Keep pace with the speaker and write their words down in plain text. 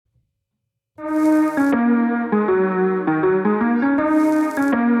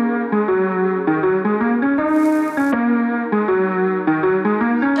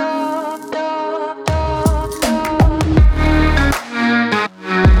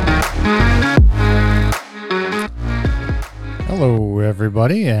Hello,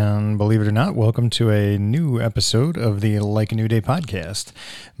 everybody, and believe it or not, welcome to a new episode of the Like a New Day podcast.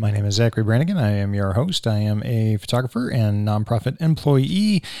 My name is Zachary Brannigan. I am your host. I am a photographer and nonprofit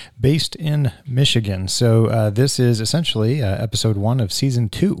employee based in Michigan. So this is essentially episode 1 of season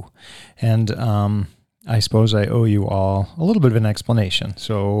 2, and I suppose I owe you all a little bit of an explanation.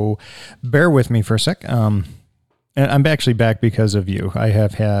 So bear with me for a sec. And I'm actually back because of you. I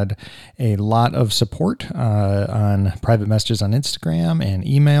have had a lot of support on private messages on Instagram and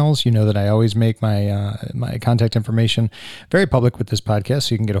emails. You know that I always make my my contact information very public with this podcast,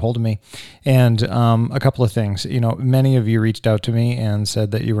 so you can get a hold of me. And a couple of things. You know, many of you reached out to me and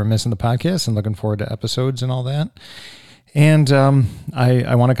said that you were missing the podcast and looking forward to episodes and all that. And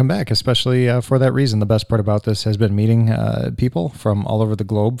I want to come back, especially for that reason. The best part about this has been meeting people from all over the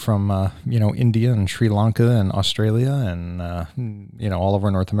globe, from India and Sri Lanka and Australia and all over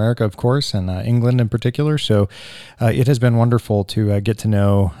North America, of course, and England in particular. So it has been wonderful to get to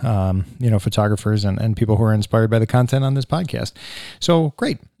know photographers and people who are inspired by the content on this podcast. So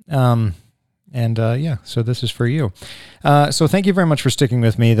great. So this is for you. So thank you very much for sticking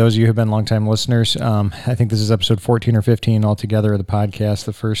with me. Those of you who have been longtime listeners, I think this is episode 14 or 15 altogether of the podcast.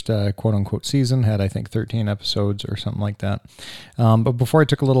 The first quote unquote season had, I think, 13 episodes or something like that. But before I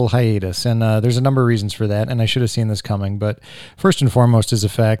took a little hiatus, and there's a number of reasons for that, and I should have seen this coming. But first and foremost is the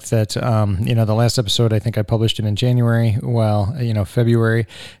fact that, the last episode, I think I published it in January. Well, February,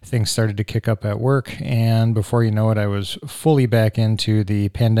 things started to kick up at work. And before you know it, I was fully back into the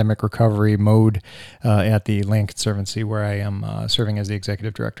pandemic recovery mode at the Land Conservancy, where I am serving as the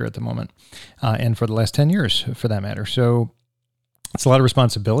executive director at the moment, and for the last 10 years, for that matter. So it's a lot of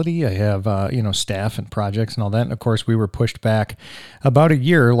responsibility. I have, staff and projects and all that. And of course, we were pushed back about a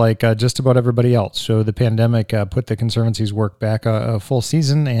year, like just about everybody else. So the pandemic put the Conservancy's work back a full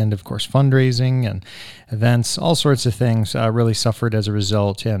season. And of course, fundraising and events, all sorts of things really suffered as a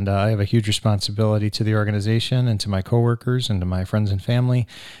result. And I have a huge responsibility to the organization and to my coworkers and to my friends and family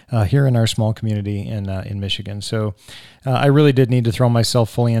here in our small community in Michigan. So I really did need to throw myself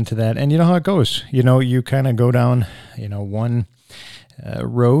fully into that. And you know how it goes. You kind of go down, one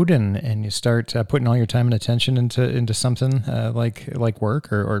road and you start putting all your time and attention into something like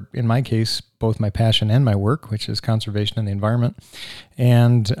work, or in my case, both my passion and my work, which is conservation and the environment.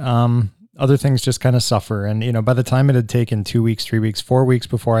 And other things just kind of suffer. And, by the time it had taken 2 weeks, 3 weeks, 4 weeks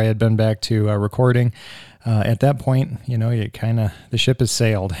before I had been back to recording, at that point, the ship has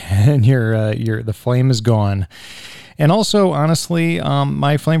sailed and the flame is gone. And also, honestly,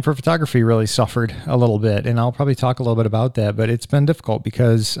 my flame for photography really suffered a little bit, and I'll probably talk a little bit about that, but it's been difficult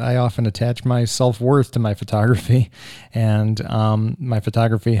because I often attach my self-worth to my photography, and my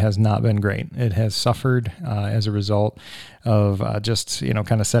photography has not been great. It has suffered as a result of just,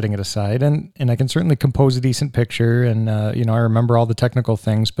 kind of setting it aside, and I can certainly compose a decent picture, and, I remember all the technical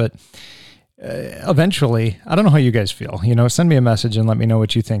things, but eventually, I don't know how you guys feel, send me a message and let me know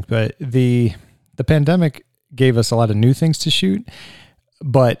what you think, but the pandemic gave us a lot of new things to shoot,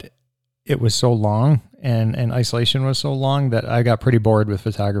 but it was so long and isolation was so long that I got pretty bored with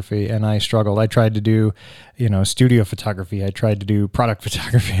photography and I struggled. I tried to do, studio photography. I tried to do product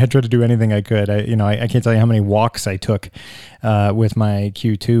photography. I tried to do anything I could. I can't tell you how many walks I took with my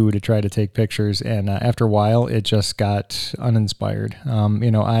Q2 to try to take pictures. And after a while, it just got uninspired.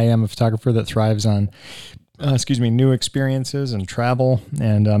 I am a photographer that thrives on new experiences and travel.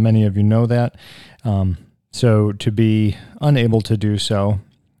 And many of you know that. So to be unable to do so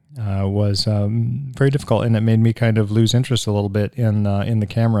was very difficult, and it made me kind of lose interest a little bit in the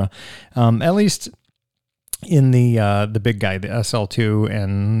camera, at least in the big guy, the SL2,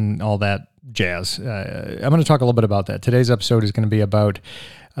 and all that jazz. I'm going to talk a little bit about that. Today's episode is going to be about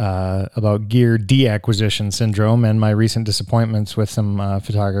gear deacquisition syndrome and my recent disappointments with some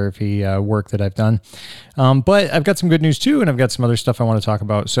photography work that I've done. But I've got some good news too, and I've got some other stuff I want to talk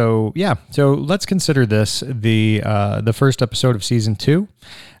about. So let's consider this the first episode of season 2.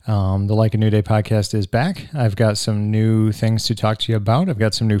 The Like a New Day podcast is back. I've got some new things to talk to you about. I've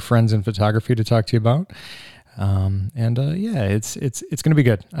got some new friends in photography to talk to you about. Yeah, it's going to be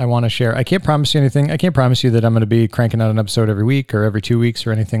good. I want to share. I can't promise you anything. I can't promise you that I'm going to be cranking out an episode every week or every 2 weeks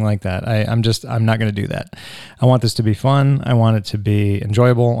or anything like that. I'm not going to do that. I want this to be fun. I want it to be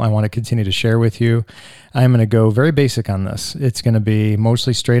enjoyable. I want to continue to share with you. I'm going to go very basic on this. It's going to be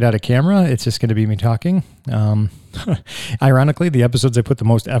mostly straight out of camera. It's just going to be me talking. Ironically, the episodes I put the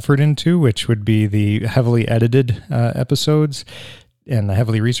most effort into, which would be the heavily edited episodes, and the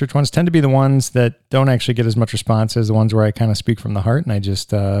heavily researched ones, tend to be the ones that don't actually get as much response as the ones where I kind of speak from the heart and I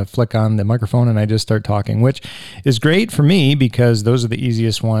just flick on the microphone and I just start talking, which is great for me because those are the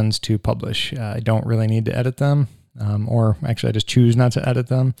easiest ones to publish. I don't really need to edit them, or actually I just choose not to edit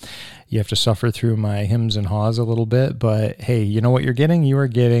them. You have to suffer through my hems and haws a little bit, but hey, you know what you're getting? You are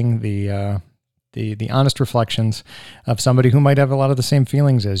getting the honest reflections of somebody who might have a lot of the same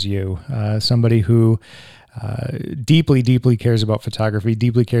feelings as you, somebody who deeply, deeply cares about photography,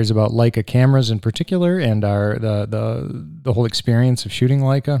 deeply cares about Leica cameras in particular, and the whole experience of shooting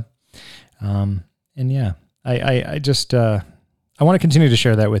Leica. I want to continue to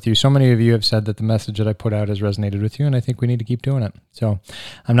share that with you. So many of you have said that the message that I put out has resonated with you, and I think we need to keep doing it. So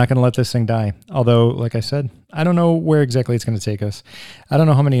I'm not going to let this thing die. Although, like I said, I don't know where exactly it's going to take us. I don't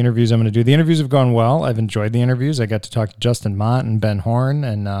know how many interviews I'm going to do. The interviews have gone well. I've enjoyed the interviews. I got to talk to Justin Mott and Ben Horn,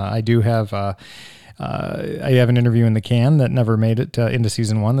 and I do have... I have an interview in the can that never made it into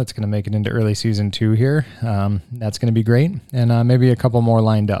season 1. That's going to make it into early season 2 here. That's going to be great. And maybe a couple more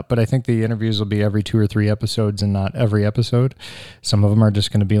lined up. But I think the interviews will be every 2 or 3 episodes and not every episode. Some of them are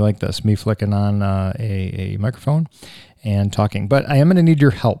just going to be like this, me flicking on a microphone and talking. But I am going to need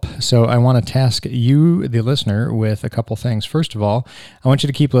your help. So I want to task you, the listener, with a couple things. First of all, I want you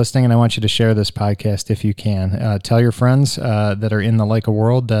to keep listening and I want you to share this podcast if you can. Tell your friends that are in the Leica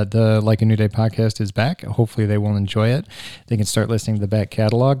world that the Leica New Day podcast is back. Hopefully they will enjoy it. They can start listening to the back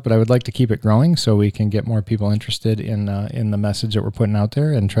catalog, but I would like to keep it growing so we can get more people interested in the message that we're putting out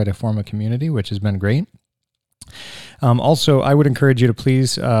there and try to form a community, which has been great. Also, I would encourage you to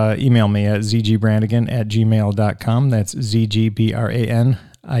please email me at zgbrandigan@gmail.com. That's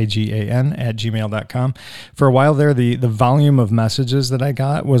zgbrandigan@gmail.com. For a while there, the volume of messages that I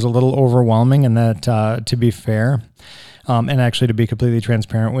got was a little overwhelming, and that, to be fair, and actually to be completely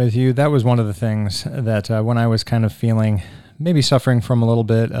transparent with you, that was one of the things that when I was kind of feeling, maybe suffering from a little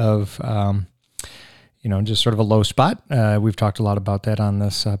bit of... just sort of a low spot. We've talked a lot about that on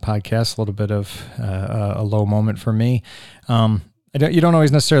this podcast, a little bit of a low moment for me. You don't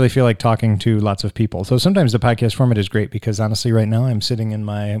always necessarily feel like talking to lots of people. So sometimes the podcast format is great because honestly, right now I'm sitting in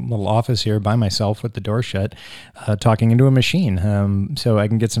my little office here by myself with the door shut, talking into a machine. So I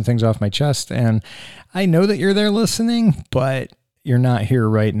can get some things off my chest. And I know that you're there listening, but you're not here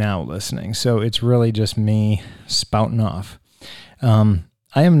right now listening. So it's really just me spouting off.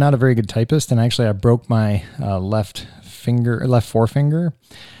 I am not a very good typist, and actually I broke my left forefinger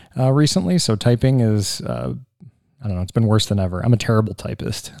recently, so typing is, I don't know, it's been worse than ever. I'm a terrible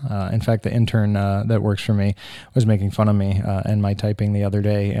typist. In fact, the intern that works for me was making fun of me and my typing the other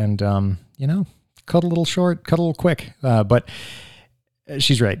day, and, cut a little short, cut a little quick, but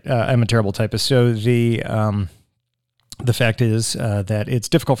she's right. I'm a terrible typist. So the fact is that it's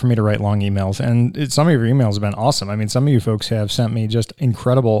difficult for me to write long emails, and some of your emails have been awesome. I mean, some of you folks have sent me just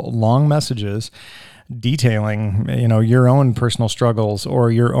incredible long messages detailing, your own personal struggles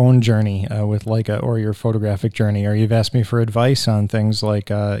or your own journey with Leica or your photographic journey, or you've asked me for advice on things like,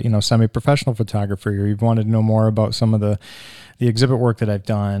 semi-professional photography, or you've wanted to know more about some of the exhibit work that I've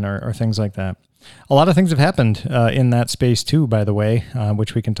done or things like that. A lot of things have happened in that space too, by the way,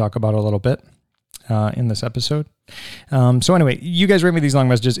 which we can talk about a little bit in this episode. So anyway, you guys write me these long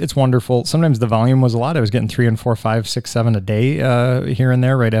messages. It's wonderful. Sometimes the volume was a lot. I was getting 3 and 4, 5, 6, 7 a day here and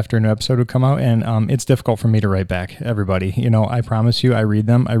there right after a new episode would come out. And it's difficult for me to write back, everybody. I promise you, I read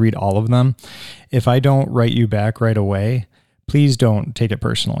them. I read all of them. If I don't write you back right away, please don't take it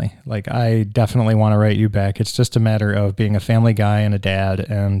personally. Like, I definitely want to write you back. It's just a matter of being a family guy and a dad.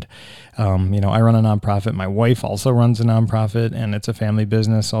 And, I run a nonprofit. My wife also runs a nonprofit, and it's a family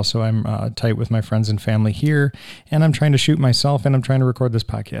business. Also, I'm tight with my friends and family here, and I'm trying to shoot myself, and I'm trying to record this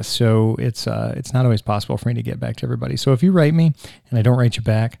podcast. So it's not always possible for me to get back to everybody. So if you write me and I don't write you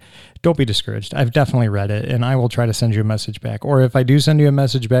back, don't be discouraged. I've definitely read it, and I will try to send you a message back. Or if I do send you a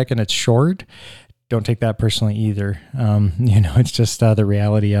message back and it's short, don't take that personally either. It's just the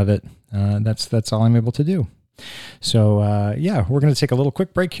reality of it. That's all I'm able to do. So, we're going to take a little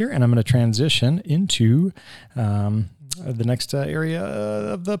quick break here, and I'm going to transition into the next area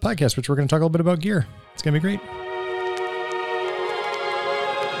of the podcast, which we're going to talk a little bit about gear. It's going to be great.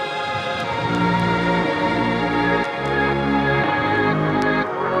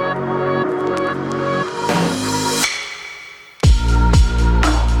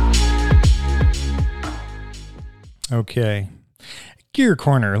 Okay. Gear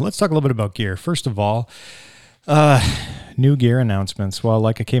corner. Let's talk a little bit about gear. First of all, new gear announcements. Well,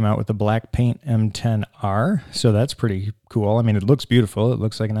 Leica came out with the black paint M10R, so that's pretty cool. I mean, it looks beautiful. It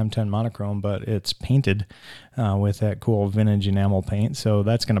looks like an M10 monochrome, but it's painted with that cool vintage enamel paint, so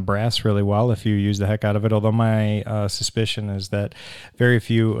that's going to brass really well if you use the heck out of it, although my suspicion is that very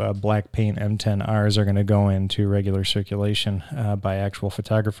few black paint M10Rs are going to go into regular circulation by actual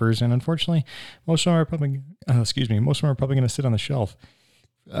photographers, and unfortunately, most of them are probably going to sit on the shelf.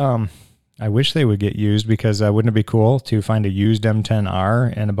 I wish they would get used, because wouldn't it be cool to find a used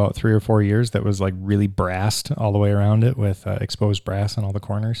M10R in about 3 or 4 years that was like really brassed all the way around it with exposed brass on all the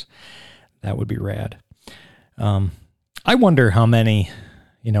corners? That would be rad. I wonder how many,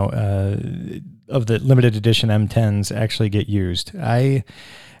 of the limited edition M10s actually get used. I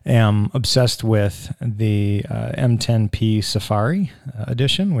am obsessed with the M10P Safari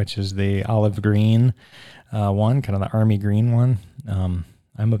edition, which is the olive green one, kind of the army green one.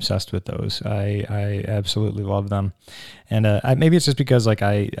 I'm obsessed with those. I absolutely love them. And maybe it's just because like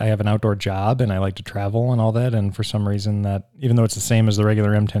I have an outdoor job and I like to travel and all that. And for some reason that, even though it's the same as the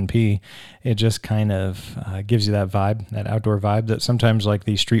regular M10P, it just kind of gives you that vibe, that outdoor vibe that sometimes like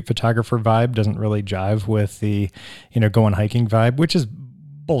the street photographer vibe doesn't really jive with the, going hiking vibe, which is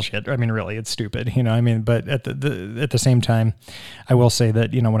bullshit. I mean, really, it's stupid, but at the same time, I will say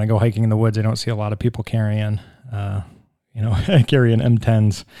that, when I go hiking in the woods, I don't see a lot of people carrying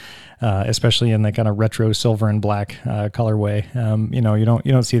M10s, especially in the kind of retro silver and black colorway.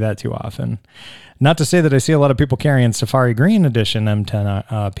 You don't see that too often. Not to say that I see a lot of people carrying Safari Green Edition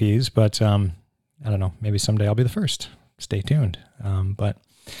M10Ps, but I don't know. Maybe someday I'll be the first. Stay tuned. But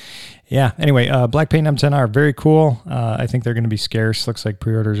yeah. Anyway, black paint M10R, very cool. I think they're going to be scarce. Looks like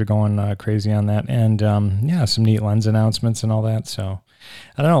pre-orders are going crazy on that, and some neat lens announcements and all that. So.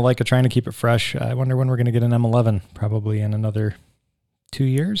 I don't know, Leica trying to keep it fresh. I wonder when we're going to get an M11, probably in another 2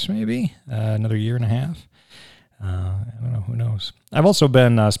 years, maybe, another year and a half. I don't know, who knows. I've also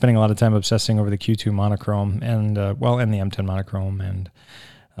been spending a lot of time obsessing over the Q2 monochrome and the M10 monochrome and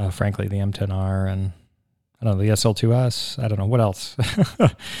frankly, the M10R and I don't know, the SL2S. I don't know, what else?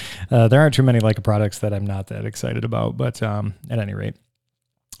 There aren't too many Leica products that I'm not that excited about, but at any rate.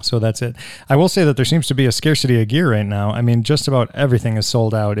 So that's it. I will say that there seems to be a scarcity of gear right now. I mean, just about everything is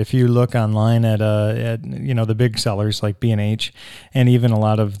sold out. If you look online at the big sellers like B&H and even a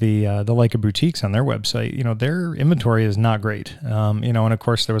lot of the Leica boutiques on their website, their inventory is not great. And of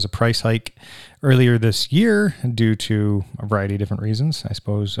course there was a price hike earlier this year due to a variety of different reasons. I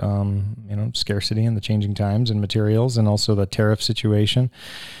suppose, scarcity and the changing times and materials and also the tariff situation.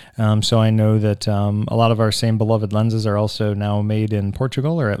 So I know that a lot of our same beloved lenses are also now made in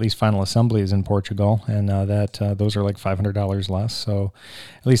Portugal, or at least final assembly is in Portugal, and those are like $500 less. So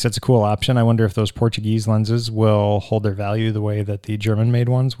at least that's a cool option. I wonder if those Portuguese lenses will hold their value the way that the German-made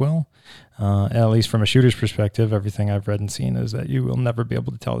ones will. At least from a shooter's perspective, everything I've read and seen is that you will never be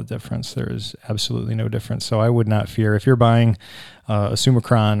able to tell the difference. There is absolutely no difference. So I would not fear if you're buying a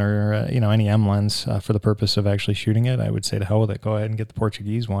Summicron or any M lens for the purpose of actually shooting it. I would say to hell with it. Go ahead and get the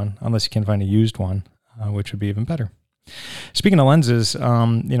Portuguese one, unless you can find a used one, which would be even better. Speaking of lenses,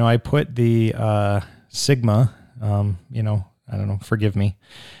 I put the Sigma. I don't know, forgive me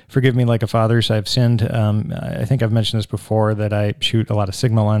like a father, so I've sinned. I think I've mentioned this before, that I shoot a lot of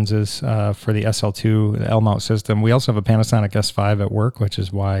Sigma lenses for the SL2, the L-mount system. We also have a Panasonic S5 at work, which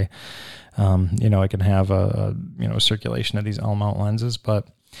is why, I can have a circulation of these L-mount lenses. But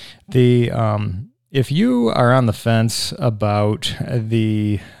if you are on the fence about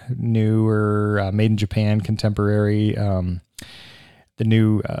the newer made in Japan contemporary, the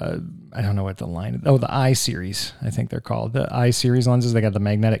new, I don't know what the line, the I series, I think they're called. The I series lenses, they got the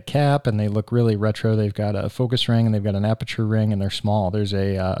magnetic cap and they look really retro. They've got a focus ring and they've got an aperture ring and they're small. There's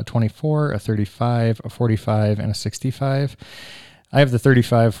a 24, a 35, a 45, and a 65. I have the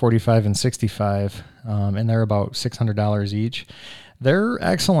 35, 45, and 65, and they're about $600 each. They're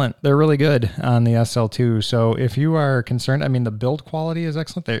excellent. They're really good on the SL2. So if you are concerned, I mean, the build quality is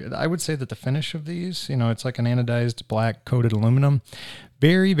excellent. I would say that the finish of these, it's like an anodized black coated aluminum.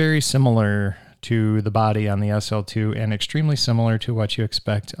 Very, very similar to the body on the SL2 and extremely similar to what you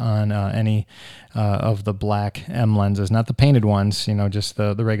expect on any of the black M lenses. Not the painted ones, just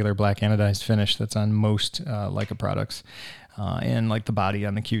the regular black anodized finish that's on most Leica products and like the body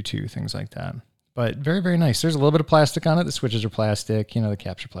on the Q2, things like that. But very, very nice. There's a little bit of plastic on it. The switches are plastic. The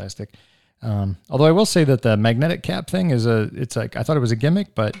caps are plastic. Although I will say that the magnetic cap thing it's like, I thought it was a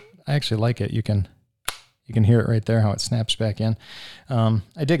gimmick, but I actually like it. You can hear it right there, how it snaps back in.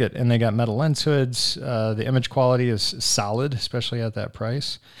 I dig it. And they got metal lens hoods. The image quality is solid, especially at that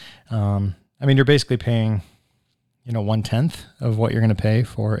price. You're basically paying, 1/10 of what you're going to pay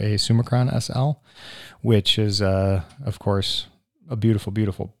for a Summicron SL, which is, of course, a beautiful,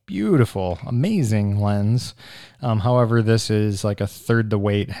 beautiful, beautiful, amazing lens. However, this is like a third the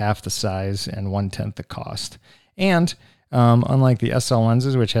weight, half the size, and 1/10 the cost. And unlike the SL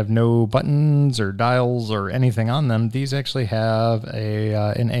lenses, which have no buttons or dials or anything on them, these actually have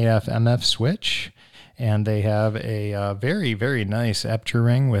an AF/MF switch, and they have a very, very nice aperture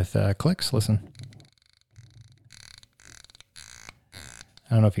ring with clicks. Listen.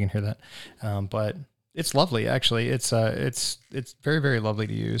 I don't know if you can hear that, but it's lovely, actually. It's very, very lovely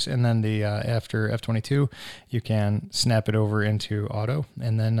to use. And then the after f/22, you can snap it over into auto,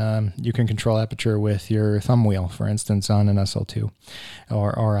 and then you can control aperture with your thumb wheel, for instance, on an SL2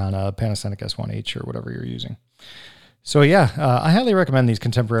 or on a Panasonic S1H or whatever you're using. So yeah, I highly recommend these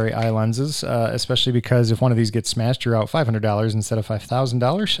contemporary eye lenses, especially because if one of these gets smashed, you're out $500 instead of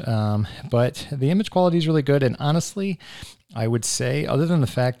 $5,000. But the image quality is really good, and honestly, I would say, other than the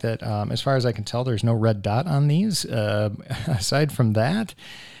fact that, as far as I can tell, there's no red dot on these. Aside from that,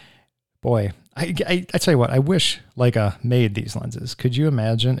 boy, I tell you what, I wish Leica made these lenses. Could you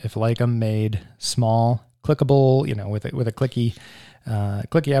imagine if Leica made small, clickable, with a clicky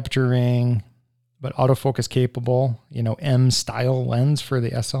aperture ring, but autofocus capable, M style lens for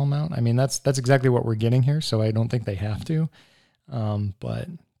the SL mount? I mean, that's exactly what we're getting here. So I don't think they have to, but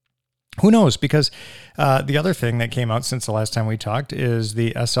who knows? Because the other thing that came out since the last time we talked is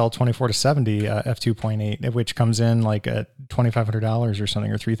the SL 24-70 f2.8, which comes in like at $2,500 or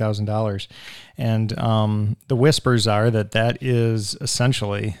something, or $3,000. And the whispers are that is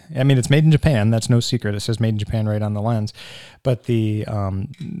essentially, I mean, it's made in Japan. That's no secret. It says made in Japan right on the lens. But the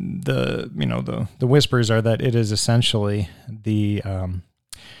whispers are that it is essentially the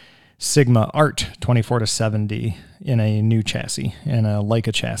Sigma Art 24-70 in a new chassis, in a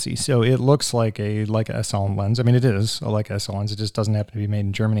Leica chassis. So it looks like a Leica SL lens. I mean, it is a Leica SL lens. It just doesn't happen to be made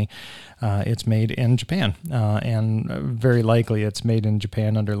in Germany. It's made in Japan, and very likely it's made in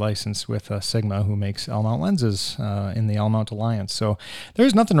Japan under license with Sigma, who makes L-mount lenses in the L-mount Alliance. So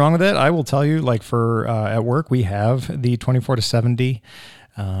there's nothing wrong with it. I will tell you, like for at work, we have the 24-70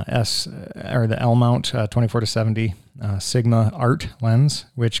 or the L-mount 24-70 Sigma Art lens,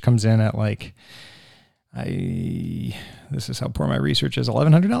 which comes in at like, this is how poor my research is,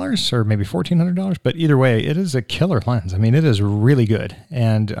 $1,100 or maybe $1,400. But either way, it is a killer lens. I mean, it is really good,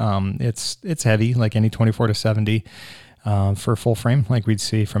 and it's heavy like any 24-70 for full frame, like we'd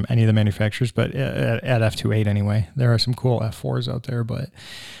see from any of the manufacturers. But at f2.8 anyway, there are some cool f4s out there, but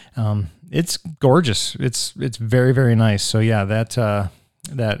it's gorgeous. It's very, very nice. So yeah, that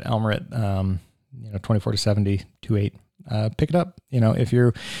Elmarit 24-70 2.8, pick it up. If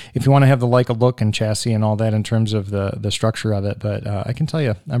you want to have the Leica look and chassis and all that in terms of the structure of it. But I can tell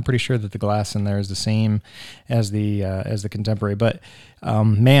you, I'm pretty sure that the glass in there is the same as the contemporary. But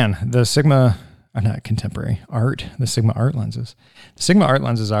man, the Sigma, not contemporary art, the Sigma Art lenses. The Sigma Art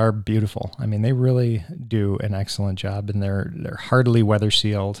lenses are beautiful. I mean, they really do an excellent job, and they're hardly weather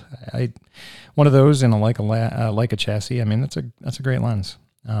sealed. One of those in a Leica chassis. I mean, that's a great lens.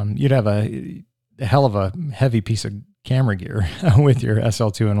 You'd have a hell of a heavy piece of camera gear with your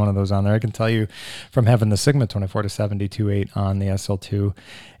SL2 and one of those on there. I can tell you from having the Sigma 24-70 2.8 on the SL2,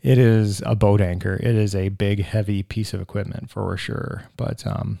 it is a boat anchor. It is a big, heavy piece of equipment for sure. But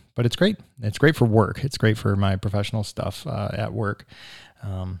it's great. It's great for work. It's great for my professional stuff at work.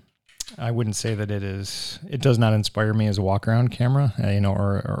 I wouldn't say that it does not inspire me as a walk around camera,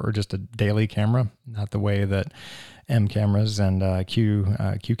 or just a daily camera, not the way that M cameras and Q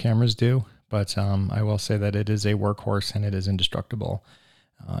cameras do. But I will say that it is a workhorse, and it is indestructible,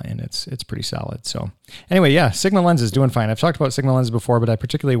 and it's pretty solid. So anyway, yeah, Sigma lens is doing fine. I've talked about Sigma lenses before, but I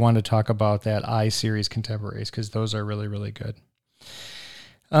particularly wanted to talk about that I series contemporaries because those are really, really good.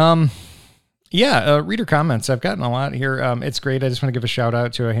 Reader comments. I've gotten a lot here. It's great. I just want to give a shout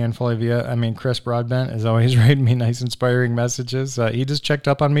out to a handful of you. I mean, Chris Broadbent is always writing me nice, inspiring messages. He just checked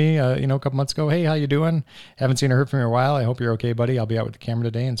up on me, a couple months ago. Hey, how you doing? Haven't seen or heard from you in a while. I hope you're okay, buddy. I'll be out with the camera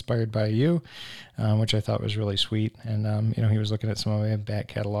today, inspired by you, which I thought was really sweet. And, he was looking at some of my back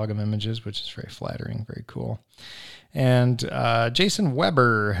catalog of images, which is very flattering, very cool. And Jason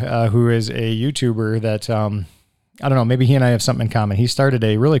Weber, who is a YouTuber that... I don't know, maybe he and I have something in common. He started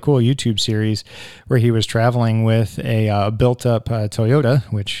a really cool YouTube series where he was traveling with a built-up Toyota,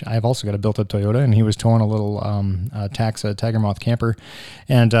 which I've also got a built-up Toyota, and he was towing a little Taxa Tiger Moth camper,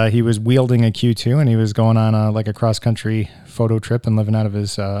 and he was wielding a Q2, and he was going on a cross-country photo trip and living out of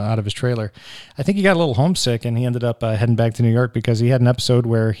his trailer. I think he got a little homesick, and he ended up heading back to New York because he had an episode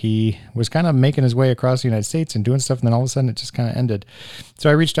where he was kind of making his way across the United States and doing stuff, and then all of a sudden it just kind of ended. So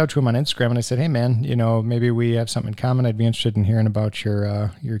I reached out to him on Instagram, and I said, hey, man, maybe we have something something in common. I'd be interested in hearing about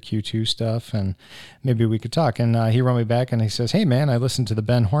your Q2 stuff, and maybe we could talk. And he wrote me back and he says, hey man, I listened to the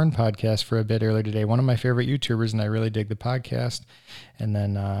Ben Horn podcast for a bit earlier today. One of my favorite YouTubers, and I really dig the podcast. And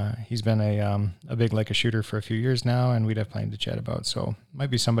then he's been a big Leica shooter for a few years now, and we'd have plenty to chat about. So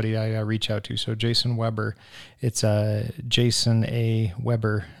might be somebody I reach out to. So Jason Weber, it's Jason A.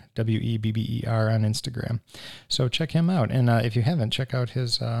 Weber, Webber on Instagram. So check him out. And if you haven't, check out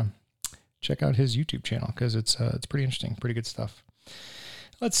his YouTube channel, because it's pretty interesting, pretty good stuff.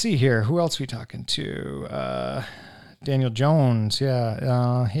 Let's see here. Who else are we talking to? Daniel Jones.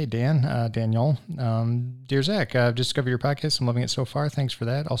 Yeah. Hey, Daniel. Dear Zach, I've discovered your podcast. I'm loving it so far. Thanks for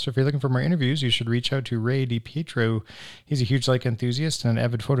that. Also, if you're looking for more interviews, you should reach out to Ray DiPietro. He's a huge Leica enthusiast and an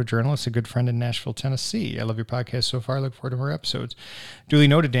avid photojournalist, a good friend in Nashville, Tennessee. I love your podcast so far. Look forward to more episodes. Duly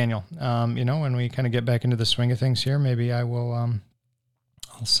noted, Daniel. When we kind of get back into the swing of things here, maybe I will,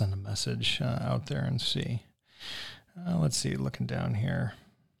 I'll send a message out there and see. Let's see, looking down here.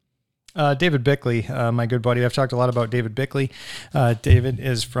 David Bickley, my good buddy. I've talked a lot about David Bickley. David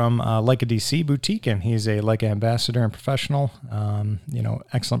is from Leica DC Boutique, and he's a Leica ambassador and professional,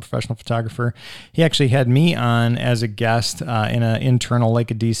 excellent professional photographer. He actually had me on as a guest in an internal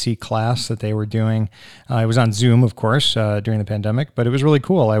Leica DC class that they were doing. It was on Zoom, of course, during the pandemic, but it was really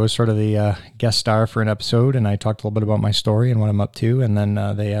cool. I was sort of the guest star for an episode, and I talked a little bit about my story and what I'm up to, and then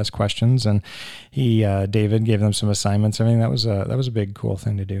they asked questions, and David gave them some assignments. I mean, that was a big, cool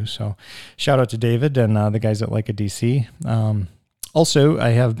thing to do. So shout out to David and the guys at Leica DC. Also, I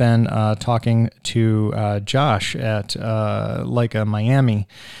have been talking to Josh at Leica Miami.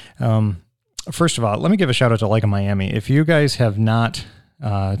 First of all, let me give a shout out to Leica Miami. If you guys have not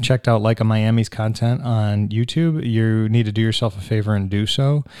checked out Leica Miami's content on YouTube, you need to do yourself a favor and do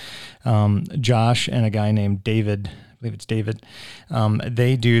so. Josh and a guy named David, I believe it's David,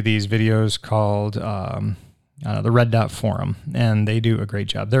 they do these videos called the Red Dot Forum, and they do a great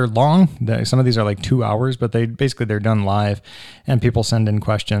job. They're long. Some of these are like 2 hours, but they're done live, and people send in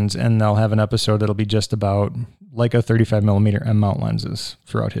questions, and they'll have an episode that'll be just about Leica 35mm M mount lenses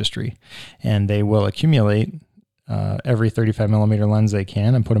throughout history, and they will accumulate every 35mm lens they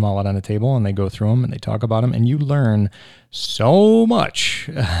can and put them all out on the table, and they go through them and they talk about them, and you learn so much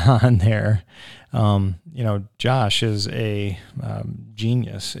on there. Josh is a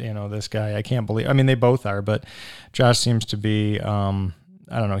genius. This guy, I can't believe, they both are, but Josh seems to be,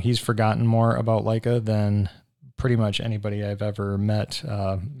 he's forgotten more about Leica than pretty much anybody I've ever met,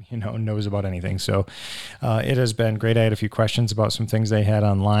 knows about anything. So it has been great. I had a few questions about some things they had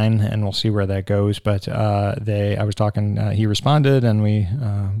online, and we'll see where that goes. But I was talking, he responded, and we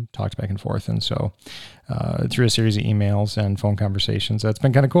talked back and forth. And so through a series of emails and phone conversations, that's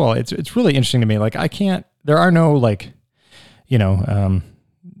been kind of cool. It's really interesting to me. There are no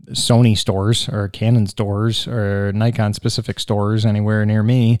Sony stores or Canon stores or Nikon specific stores anywhere near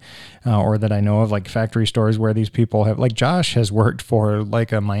me, or that I know of, like factory stores where these people have, like Josh has worked for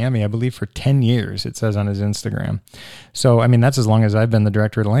Leica Miami, I believe for 10 years, it says on his Instagram. So, that's as long as I've been the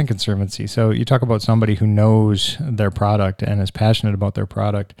director of the Land Conservancy. So you talk about somebody who knows their product and is passionate about their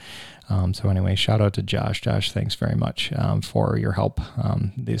product. So anyway, shout out to Josh. Josh, thanks very much for your help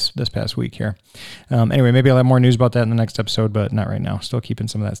this past week here. Anyway, maybe I'll have more news about that in the next episode, but not right now. Still keeping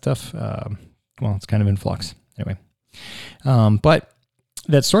some of that stuff. It's kind of in flux. Anyway, but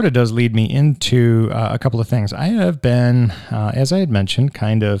that sort of does lead me into a couple of things. I have been, as I had mentioned,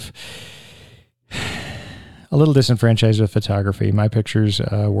 kind of a little disenfranchised with photography. My pictures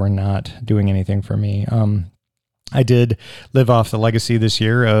were not doing anything for me. I did live off the legacy this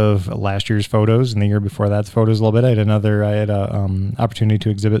year of last year's photos and the year before that's photos a little bit. I had a opportunity to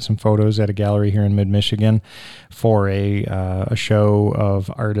exhibit some photos at a gallery here in mid-Michigan for a show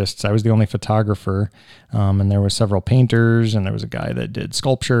of artists. I was the only photographer, and there were several painters, and there was a guy that did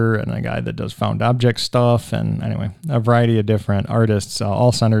sculpture and a guy that does found object stuff, and anyway, a variety of different artists,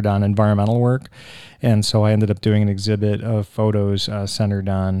 all centered on environmental work. And so I ended up doing an exhibit of photos centered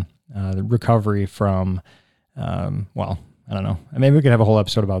on the recovery from I don't know. Maybe we could have a whole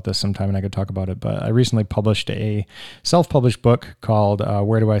episode about this sometime and I could talk about it, but I recently published a self-published book called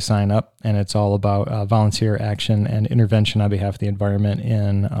Where Do I Sign Up? And it's all about volunteer action and intervention on behalf of the environment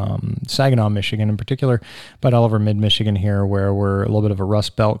in Saginaw, Michigan in particular, but all over mid-Michigan here, where we're a little bit of a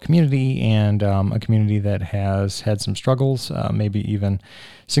Rust Belt community and a community that has had some struggles, maybe even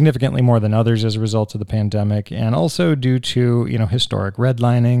significantly more than others as a result of the pandemic, and also due to, historic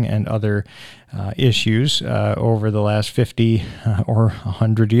redlining and other issues over the last 50 or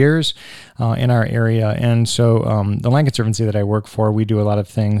 100 years in our area. And so the Land Conservancy that I work for, we do a lot of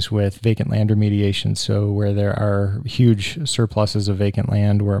things with vacant land remediation. So where there are huge surpluses of vacant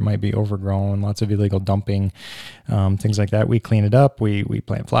land where it might be overgrown, lots of illegal dumping, things like that, we clean it up. We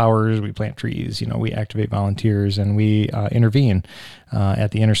plant flowers, we plant trees, we activate volunteers, and we intervene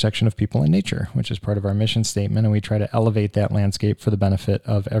at the intersection of people and nature, which is part of our mission statement. And we try to elevate that landscape for the benefit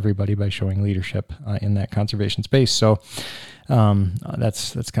of everybody by showing leadership in that conservation space. So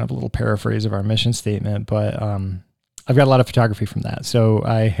that's kind of a little paraphrase of our mission statement, but I've got a lot of photography from that. So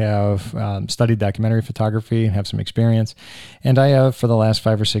I have studied documentary photography and have some experience, and I have for the last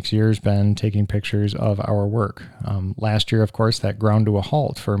 5 or 6 years been taking pictures of our work. Last year, of course, that ground to a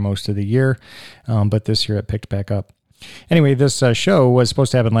halt for most of the year, but this year it picked back up. Anyway, this show was supposed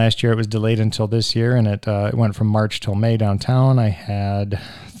to happen last year. It was delayed until this year, and it went from March till May downtown. I had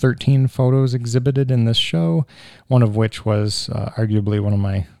 13 photos exhibited in this show, one of which was arguably one of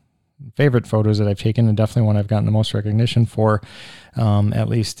my favorite photos that I've taken, and definitely one I've gotten the most recognition for, at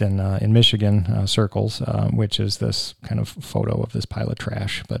least in Michigan circles, which is this kind of photo of this pile of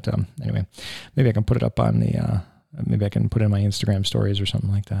trash. But anyway, maybe I can put it up on maybe I can put it in my Instagram stories or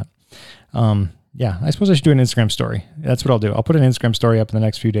something like that. Yeah, I suppose I should do an Instagram story. That's what I'll do. I'll put an Instagram story up in the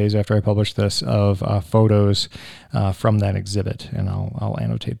next few days after I publish this of photos from that exhibit, and I'll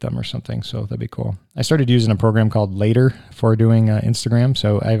annotate them or something, so that'd be cool. I started using a program called Later for doing Instagram,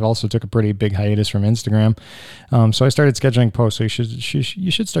 so I've also took a pretty big hiatus from Instagram. So I started scheduling posts, so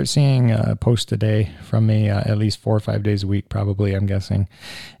you should start seeing posts a day from me at least 4 or 5 days a week, probably, I'm guessing,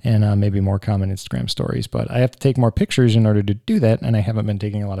 and maybe more common Instagram stories. But I have to take more pictures in order to do that, and I haven't been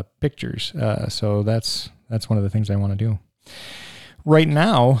taking a lot of pictures. So that's one of the things I want to do right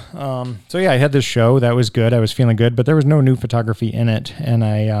now. So yeah, I had this show that was good. I was feeling good, but there was no new photography in it. And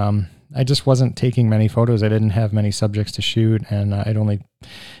I just wasn't taking many photos. I didn't have many subjects to shoot, and I'd only,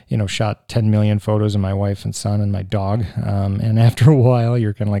 shot 10 million photos of my wife and son and my dog. And after a while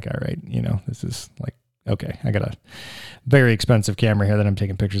you're kind of like, all right, this is like, okay, I got a very expensive camera here that I'm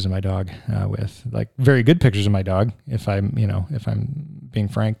taking pictures of my dog with, like very good pictures of my dog, if I'm being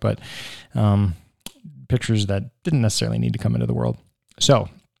frank, but pictures that didn't necessarily need to come into the world. So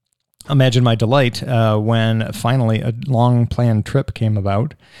imagine my delight when finally a long planned trip came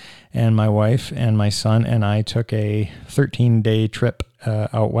about, and my wife and my son and I took a 13-day trip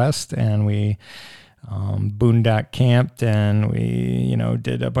out west, and we boondock camped, and we,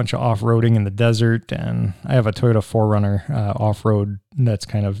 did a bunch of off-roading in the desert. And I have a Toyota 4Runner off-road that's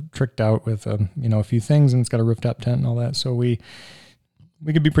kind of tricked out with, a few things, and it's got a rooftop tent and all that. So we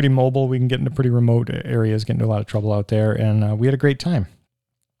could be pretty mobile. We can get into pretty remote areas, get into a lot of trouble out there. And we had a great time.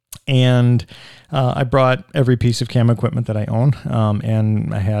 And I brought every piece of camera equipment that I own,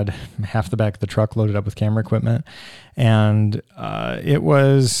 and I had half the back of the truck loaded up with camera equipment. And it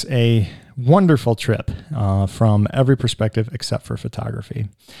was a wonderful trip from every perspective except for photography.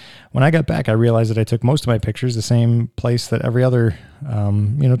 When I got back, I realized that I took most of my pictures the same place that every other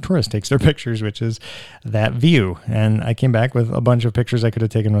tourist takes their pictures, which is that view. And I came back with a bunch of pictures I could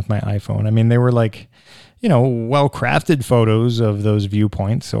have taken with my iPhone. I mean, they were like, well-crafted photos of those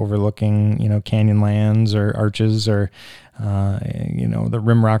viewpoints overlooking, Canyonlands or arches or, the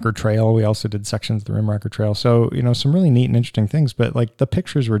Rimrocker Trail. We also did sections of the Rimrocker Trail. So, some really neat and interesting things, but like the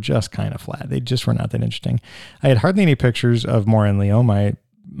pictures were just kind of flat. They just were not that interesting. I had hardly any pictures of Maura and Leo, my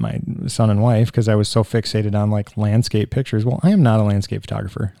son and wife, because I was so fixated on like landscape pictures. Well, I am not a landscape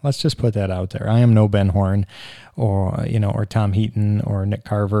photographer. Let's just put that out there. I am no Ben Horn or Tom Heaton or Nick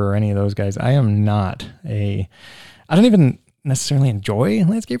Carver or any of those guys. I am not I don't even necessarily enjoy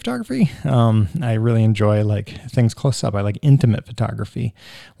landscape photography. I really enjoy like things close up. I like intimate photography.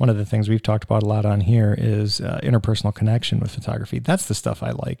 One of the things we've talked about a lot on here is interpersonal connection with photography. That's the stuff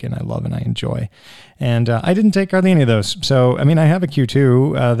I like and I love and I enjoy. And I didn't take hardly any of those. So, I mean, I have a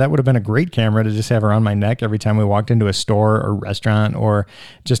Q2. That would have been a great camera to just have around my neck every time we walked into a store or restaurant or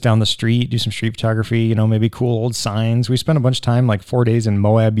just down the street, do some street photography, maybe cool old signs. We spent a bunch of time, like 4 days in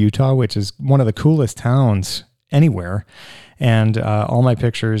Moab, Utah, which is one of the coolest towns anywhere. And all my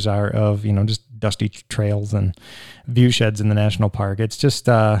pictures are of, just dusty trails and view sheds in the national park. It's just,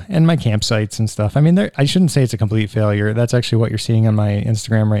 and my campsites and stuff. I mean, I shouldn't say it's a complete failure. That's actually what you're seeing on my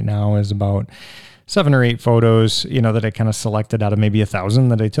Instagram right now is about 7 or 8 photos, that I kind of selected out of maybe 1,000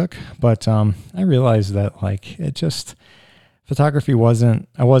 that I took. But I realized that photography I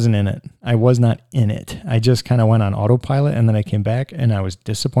wasn't in it. I was not in it. I just kind of went on autopilot, and then I came back and I was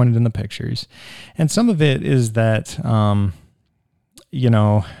disappointed in the pictures. And some of it is that,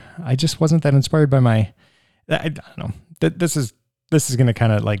 I just wasn't that inspired by I don't know. This is going to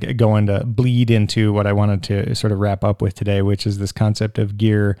kind of like bleed into what I wanted to sort of wrap up with today, which is this concept of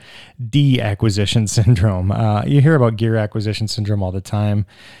gear de-acquisition syndrome. You hear about gear acquisition syndrome all the time.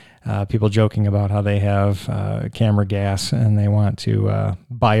 People joking about how they have camera gas and they want to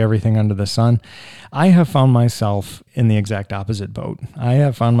buy everything under the sun. I have found myself in the exact opposite boat. I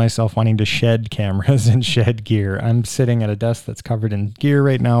have found myself wanting to shed cameras and shed gear. I'm sitting at a desk that's covered in gear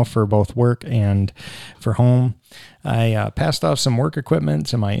right now for both work and for home. I passed off some work equipment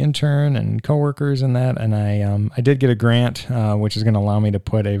to my intern and coworkers and that, and I did get a grant, which is going to allow me to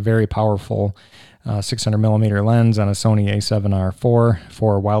put a very powerful 600 millimeter lens on a Sony A7R IV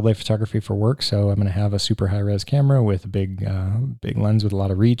for wildlife photography for work. So I'm going to have a super high res camera with a big lens with a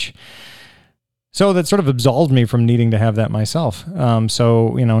lot of reach. So that sort of absolved me from needing to have that myself. So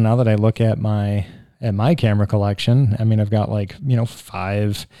now that I look at my camera collection, I mean, I've got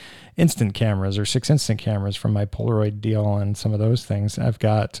 5 instant cameras or 6 instant cameras from my Polaroid deal and some of those things. I've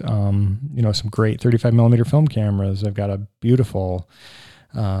got some great 35 millimeter film cameras. I've got a beautiful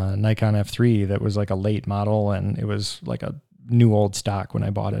Nikon F3 that was like a late model, and it was like a new old stock when I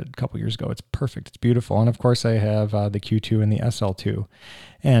bought it a couple years ago. It's perfect. It's beautiful. And of course I have the Q2 and the SL2,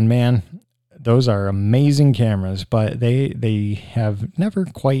 and man, those are amazing cameras, but they have never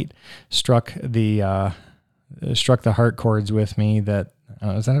quite struck the heart chords with me. That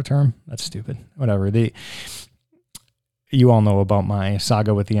is that a term? That's stupid. Whatever. You all know about my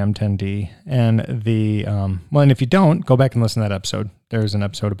saga with the M10D and and if you don't, go back and listen to that episode. There's an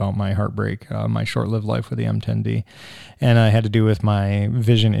episode about my heartbreak, my short-lived life with the M10D, and I had to do with my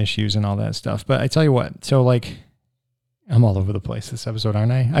vision issues and all that stuff. But I tell you what, so I'm all over the place this episode,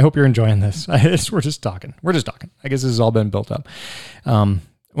 aren't I? I hope you're enjoying this. We're just talking. I guess this has all been built up.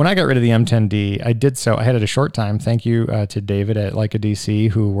 When I got rid of the M10D, I did so. I had it a short time. Thank you to David at Leica DC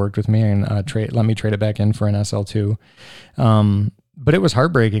who worked with me and let me trade it back in for an SL2. But it was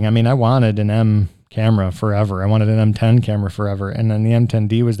heartbreaking. I mean, I wanted an M camera forever. I wanted an M10 camera forever. And then the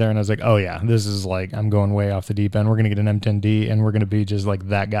M10D was there and I was like, oh yeah, this is I'm going way off the deep end. We're going to get an M10D and we're going to be just like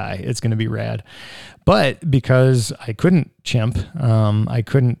that guy. It's going to be rad. But because I couldn't chimp, I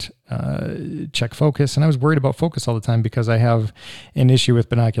couldn't check focus, and I was worried about focus all the time because I have an issue with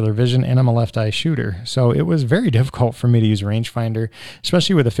binocular vision and I'm a left eye shooter. So it was very difficult for me to use a rangefinder,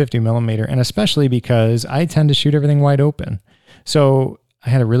 especially with a 50 millimeter, and especially because I tend to shoot everything wide open. So I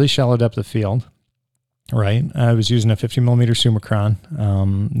had a really shallow depth of field, right? I was using a 50 millimeter Summicron,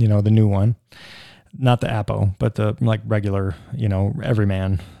 the new one, not the Apo, but the regular,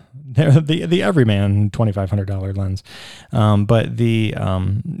 Everyman. The Everyman $2,500 lens. But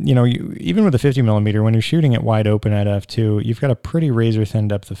even with the 50 millimeter, when you're shooting it wide open at f2, you've got a pretty razor thin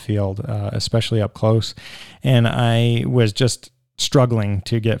depth of field, especially up close. And I was just struggling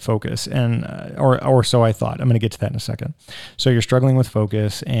to get focus, and or so I thought. I'm going to get to that in a second. So you're struggling with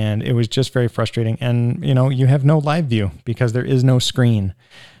focus, and it was just very frustrating. And you have no live view because there is no screen.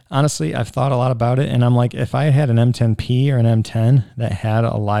 Honestly, I've thought a lot about it, and I'm like, if I had an M10P or an M10 that had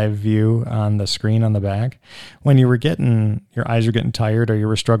a live view on the screen on the back, when your eyes were getting tired, or you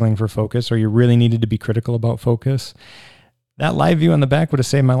were struggling for focus, or you really needed to be critical about focus, that live view on the back would have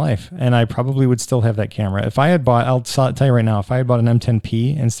saved my life, and I probably would still have that camera. If I had bought, I'll tell you right now, if I had bought an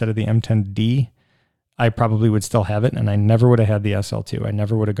M10P instead of the M10D, I probably would still have it, and I never would have had the SL2. I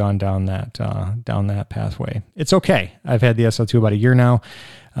never would have gone down that pathway. It's okay. I've had the SL2 about a year now.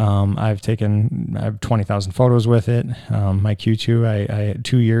 I have 20,000 photos with it. My Q2, I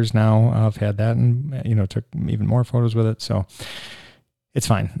 2 years now I've had that, and took even more photos with it. So it's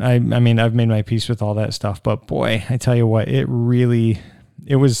fine. I mean, I've made my peace with all that stuff, but boy, I tell you what,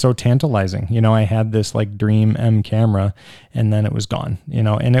 it was so tantalizing. I had this dream M camera, and then it was gone,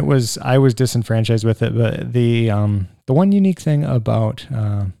 and I was disenfranchised with it. But the one unique thing about,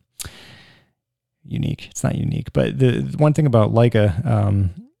 it's not unique, but the one thing about Leica,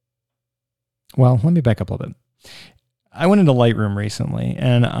 well, let me back up a little bit. I went into Lightroom recently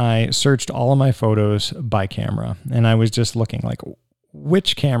and I searched all of my photos by camera, and I was just looking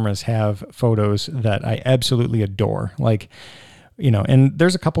which cameras have photos that I absolutely adore. And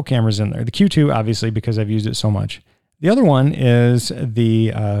there's a couple cameras in there. The Q2, obviously, because I've used it so much. The other one is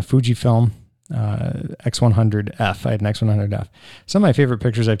the Fujifilm X100F. I had an X100F. Some of my favorite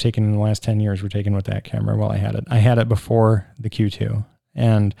pictures I've taken in the last 10 years were taken with that camera while I had it. I had it before the Q2,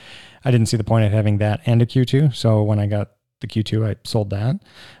 and I didn't see the point of having that and a Q2. So when I got the Q2, I sold that.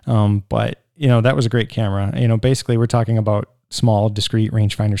 But that was a great camera. Basically we're talking about small, discrete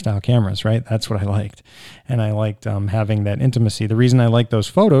rangefinder style cameras, right? That's what I liked. And I liked having that intimacy. The reason I like those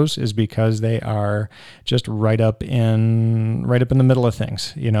photos is because they are just right up in the middle of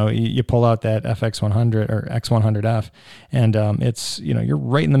things. You pull out that FX100 or X100F and it's, you're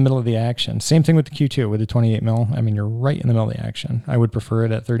right in the middle of the action. Same thing with the Q2 with the 28 mil. I mean, you're right in the middle of the action. I would prefer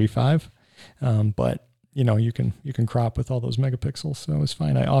it at 35, but you can crop with all those megapixels. So it's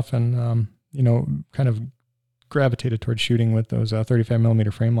fine. I often, kind of gravitated towards shooting with those 35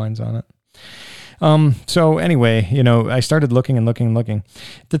 millimeter frame lines on it. So anyway, I started looking and looking and looking.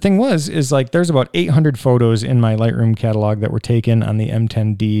 The thing is like there's about 800 photos in my Lightroom catalog that were taken on the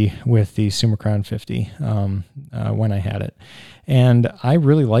M10D with the Summicron 50 when I had it. And I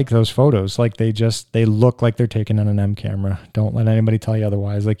really like those photos. Like they look like they're taken on an M camera. Don't let anybody tell you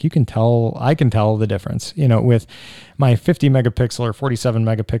otherwise. Like I can tell the difference, with my 50 megapixel or 47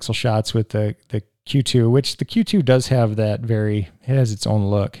 megapixel shots with the Q2, which the Q2 does have it has its own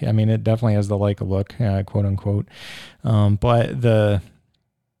look. I mean, it definitely has the Leica look, quote unquote. But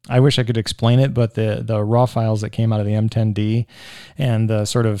I wish I could explain it, but the raw files that came out of the M10D and the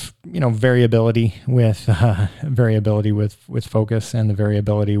sort of, variability with focus and the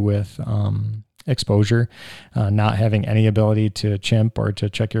variability with, exposure, not having any ability to chimp or to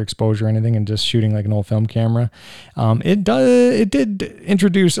check your exposure or anything and just shooting like an old film camera. It did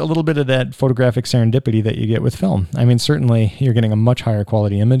introduce a little bit of that photographic serendipity that you get with film. I mean, certainly you're getting a much higher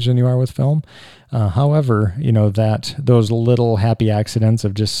quality image than you are with film. However, that those little happy accidents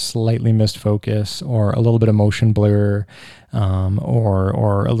of just slightly missed focus or a little bit of motion blur,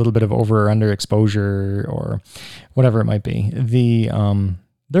 or a little bit of over or under exposure or whatever it might be,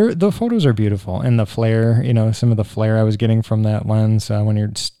 the photos are beautiful, and the flare, some of the flare I was getting from that lens when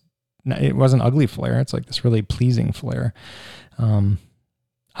it wasn't ugly flare. It's like this really pleasing flare.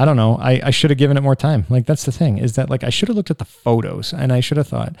 I don't know. I should have given it more time. Like that's the thing is that like I should have looked at the photos and I should have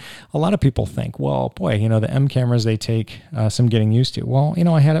thought a lot of people think, well, boy, the M cameras, they take some getting used to. Well,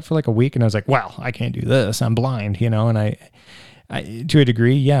 I had it for like a week and I was like, well, I can't do this. I'm blind, and I to a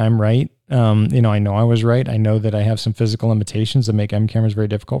degree, yeah, I'm right. I know I was right. I know that I have some physical limitations that make M cameras very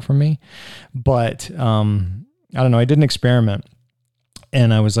difficult for me, but I don't know. I did an experiment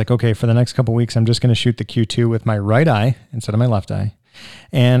and I was like, okay, for the next couple of weeks, I'm just going to shoot the Q2 with my right eye instead of my left eye.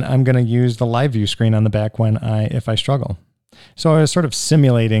 And I'm going to use the live view screen on the back if I struggle. So I was sort of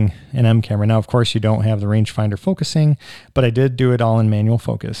simulating an M camera. Now, of course, you don't have the rangefinder focusing, but I did do it all in manual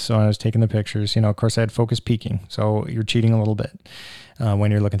focus. So I was taking the pictures, of course I had focus peaking. So you're cheating a little bit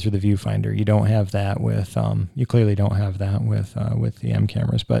when you're looking through the viewfinder. You don't have that with, you clearly don't have that with the M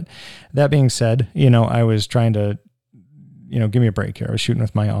cameras. But that being said, I was trying to, give me a break here. I was shooting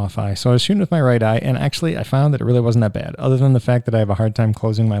with my off eye. So I was shooting with my right eye, and actually I found that it really wasn't that bad, other than the fact that I have a hard time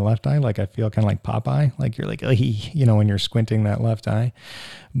closing my left eye. Like I feel kind of like Popeye, like you're like, when you're squinting that left eye.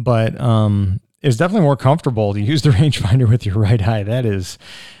 But it's definitely more comfortable to use the rangefinder with your right eye. That is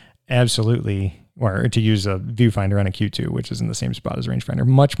absolutely, or to use a viewfinder on a Q2, which is in the same spot as rangefinder,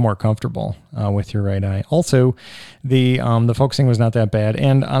 much more comfortable with your right eye. Also, the focusing was not that bad,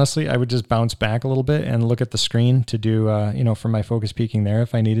 and honestly, I would just bounce back a little bit and look at the screen to do, for my focus peaking there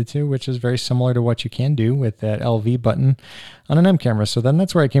if I needed to, which is very similar to what you can do with that LV button on an M camera. So then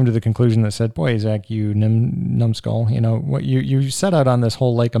that's where I came to the conclusion that said, boy, Zach, you numbskull, what you set out on this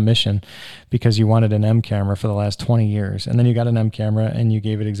whole Leica mission because you wanted an M camera for the last 20 years, and then you got an M camera and you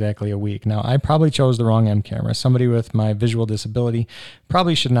gave it exactly a week. Now, I probably chose the wrong M camera. Somebody with my visual disability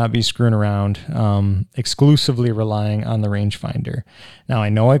probably should not be screwing around exclusively relying on the rangefinder. Now, I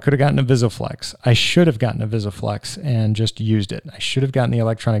know I could have gotten a VisiFlex. I should have gotten a VisiFlex and just used it. I should have gotten the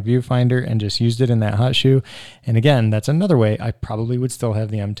electronic viewfinder and just used it in that hot shoe. And again, that's another way I probably would still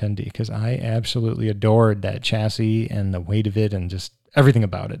have the M10D because I absolutely adored that chassis and the weight of it and just everything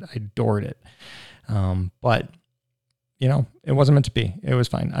about it. I adored it. But it wasn't meant to be. It was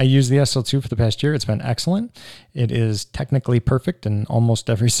fine. I used the SL2 for the past year. It's been excellent. It is technically perfect in almost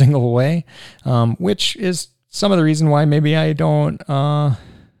every single way, which is some of the reason why maybe I don't want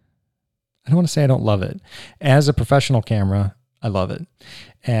to say I don't love it. As a professional camera, I love it.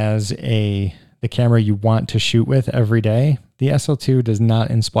 As the camera you want to shoot with every day, the SL2 does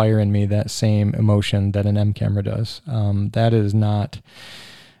not inspire in me that same emotion that an M camera does. That's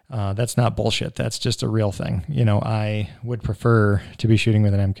not bullshit. That's just a real thing. I would prefer to be shooting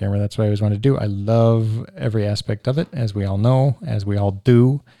with an M camera. That's what I always wanted to do. I love every aspect of it, as we all know, as we all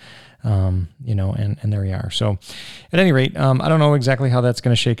do. and there we are. So at any rate, I don't know exactly how that's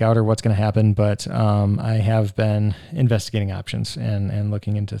going to shake out or what's going to happen, but I have been investigating options and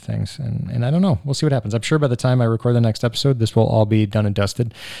looking into things, and I don't know. We'll see what happens. I'm sure by the time I record the next episode, this will all be done and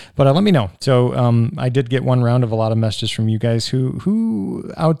dusted, but let me know. So I did get one round of a lot of messages from you guys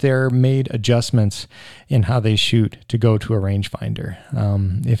who out there made adjustments in how they shoot to go to a rangefinder.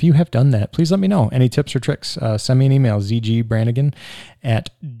 If you have done that, please let me know. Any tips or tricks, send me an email,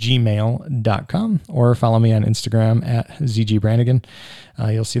 zgbranigan@gmail.com, or follow me on Instagram at zgbranigan.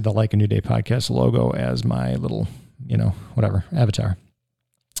 You'll see the Like a New Day podcast logo as my little, avatar,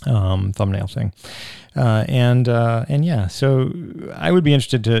 thumbnail thing. And yeah, so I would be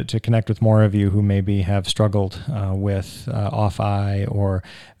interested to connect with more of you who maybe have struggled with off eye or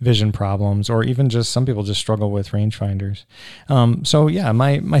vision problems, or even just some people just struggle with rangefinders. So yeah,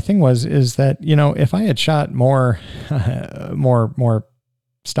 my thing is that, if I had shot more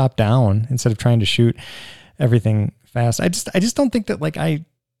stop down instead of trying to shoot everything fast, I just don't think that I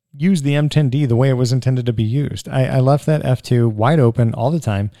use the M10D the way it was intended to be used. I left that f2 wide open all the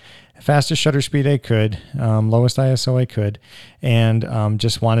time, fastest shutter speed I could, lowest ISO I could, and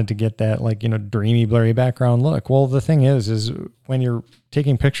just wanted to get that dreamy, blurry background look. Well, the thing is when you're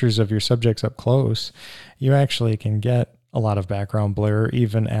taking pictures of your subjects up close, you actually can get a lot of background blur,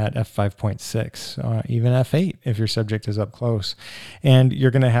 even at f5.6, even f8, if your subject is up close, and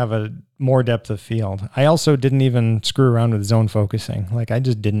you're going to have a more depth of field. I also didn't even screw around with zone focusing. I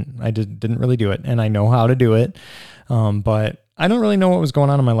just didn't really do it. And I know how to do it. But I don't really know what was going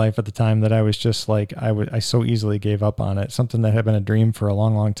on in my life at the time that I was just I so easily gave up on it. Something that had been a dream for a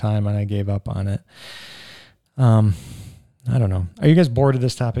long, long time, and I gave up on it. I don't know. Are you guys bored of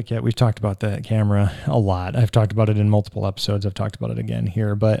this topic yet? We've talked about the camera a lot. I've talked about it in multiple episodes. I've talked about it again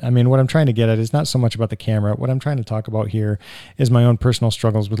here. But I mean, what I'm trying to get at is not so much about the camera. What I'm trying to talk about here is my own personal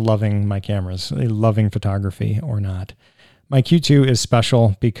struggles with loving my cameras, loving photography or not. My Q2 is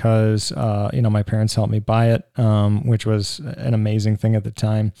special because, my parents helped me buy it, which was an amazing thing at the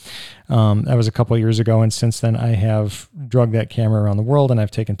time. That was a couple of years ago. And since then I have drugged that camera around the world and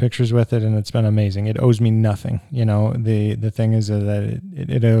I've taken pictures with it, and it's been amazing. It owes me nothing. The thing is that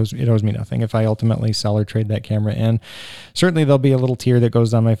it owes me nothing. If I ultimately sell or trade that camera in, certainly there'll be a little tear that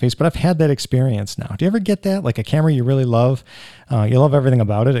goes down my face, but I've had that experience now. Do you ever get that? Like a camera you really love, you love everything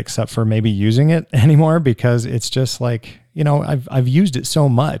about it except for maybe using it anymore, because it's just I've used it so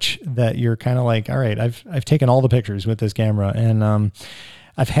much that you're kind of all right, I've taken all the pictures with this camera, and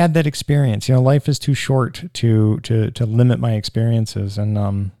I've had that experience. Life is too short to limit my experiences,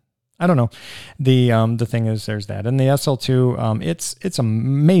 and I don't know. The thing is, there's that, and the SL2, it's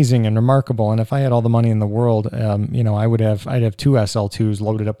amazing and remarkable. And if I had all the money in the world, I'd have two SL2s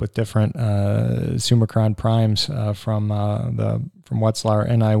loaded up with different Summicron primes from Wetzlar,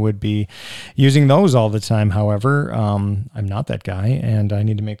 and I would be using those all the time. However, I'm not that guy, and I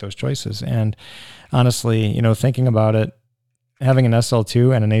need to make those choices. And honestly, thinking about it, having an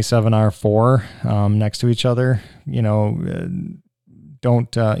SL2 and an A7R4 next to each other,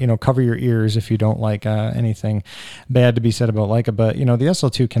 don't, cover your ears if you don't like anything bad to be said about Leica. But, the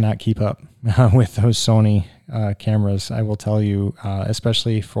SL2 cannot keep up with those Sony cameras, I will tell you,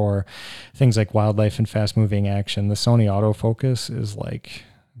 especially for things like wildlife and fast-moving action. The Sony autofocus is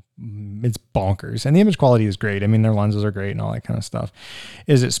it's bonkers. And the image quality is great. I mean, their lenses are great and all that kind of stuff.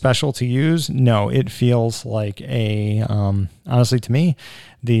 Is it special to use? No, it feels like honestly to me,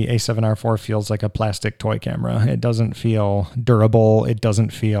 the A7R4 feels like a plastic toy camera. It doesn't feel durable. It doesn't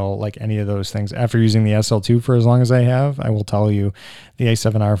feel like any of ththose things. After using the SL2 for as long as I have, I will tell you the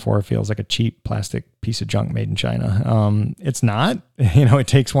A7R4 feels like a cheap plastic piece of junk made in China. It's not, it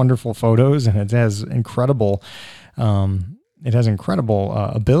takes wonderful photos, and it has incredible,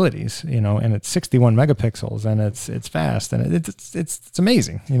 abilities, and it's 61 megapixels, and it's fast, and it's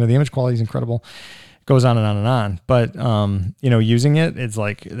amazing. The image quality is incredible. It goes on and on and on. But using it, it's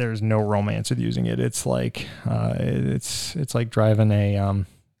there's no romance with using it. It's it's like driving a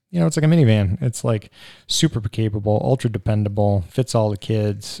it's like a minivan. It's super capable, ultra dependable, fits all the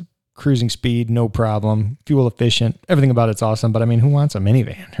kids, cruising speed, no problem, fuel efficient. Everything about it's awesome. But I mean, who wants a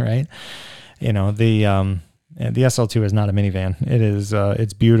minivan, right? The SL2 is not a minivan. It is,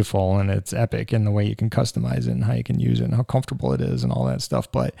 it's beautiful and it's epic in the way you can customize it and how you can use it and how comfortable it is and all that stuff.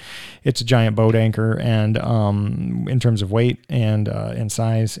 But it's a giant boat anchor, and in terms of weight and in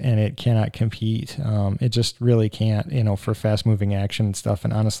size, and it cannot compete. It just really can't, for fast moving action and stuff.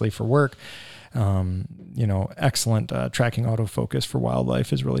 And honestly, for work, excellent tracking autofocus for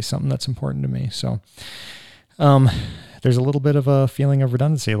wildlife is really something that's important to me. So, there's a little bit of a feeling of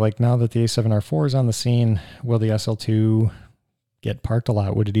redundancy. Now that the A7R4 is on the scene, will the SL2 get parked a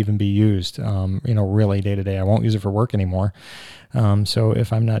lot? Would it even be used, really day to day? I won't use it for work anymore. So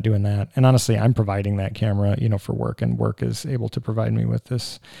if I'm not doing that, and honestly, I'm providing that camera, for work, and work is able to provide me with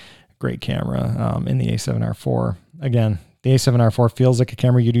this great camera in the A7R4. Again, the A7R4 feels like a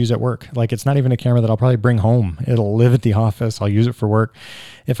camera you'd use at work. Like, it's not even a camera that I'll probably bring home. It'll live at the office. I'll use it for work.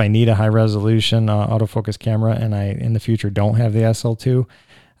 If I need a high resolution autofocus camera and I, in the future, don't have the SL2,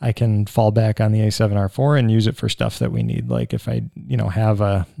 I can fall back on the A7R4 and use it for stuff that we need. Like if I, have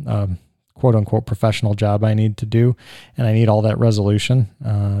a quote unquote professional job I need to do, and I need all that resolution,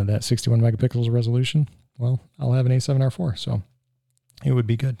 that 61 megapixels resolution, well, I'll have an A7R4. So it would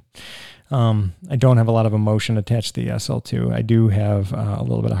be good. I don't have a lot of emotion attached to the SL2. I do have a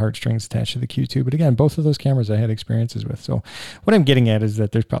little bit of heartstrings attached to the Q2, but again, both of those cameras I had experiences with. So what I'm getting at is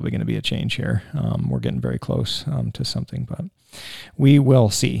that there's probably going to be a change here. We're getting very close to something, but we will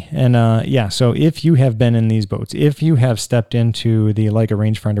see. And so if you have been in these boats, if you have stepped into the Leica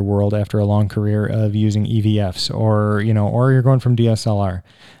rangefinder world after a long career of using EVFs, or you're going from DSLR,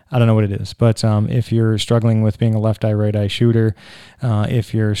 I don't know what it is, but if you're struggling with being a left eye, right eye shooter,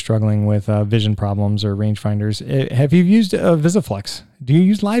 if you're struggling with vision problems or rangefinders, have you used a VisiFlex? Do you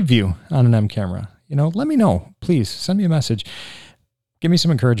use live view on an M camera? Let me know. Please send me a message. Give me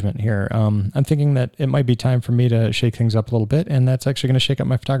some encouragement here. I'm thinking that it might be time for me to shake things up a little bit, and that's actually going to shake up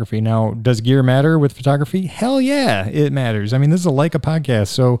my photography. Now, does gear matter with photography? Hell yeah, it matters. I mean, this is a Leica podcast,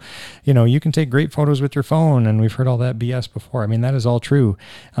 so, you can take great photos with your phone, and we've heard all that BS before. I mean, that is all true.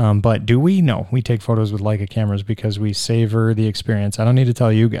 But do we? No, we take photos with Leica cameras because we savor the experience. I don't need to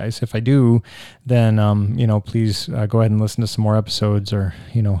tell you guys. If I do, then, please go ahead and listen to some more episodes, or,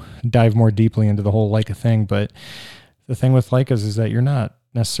 dive more deeply into the whole Leica thing. But the thing with Leicas is that you're not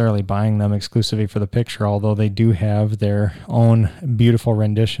necessarily buying them exclusively for the picture, although they do have their own beautiful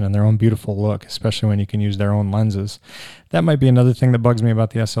rendition and their own beautiful look, especially when you can use their own lenses. That might be another thing that bugs me about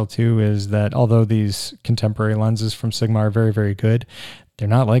the SL2, is that although these contemporary lenses from Sigma are very, very good, they're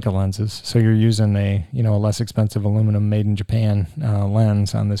not Leica lenses. So you're using a less expensive aluminum made in Japan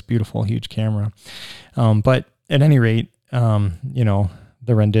lens on this beautiful, huge camera. But at any rate,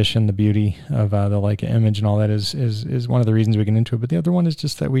 the rendition, the beauty of the Leica image and all that is one of the reasons we get into it. But the other one is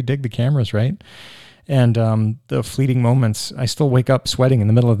just that we dig the cameras, right? And the fleeting moments, I still wake up sweating in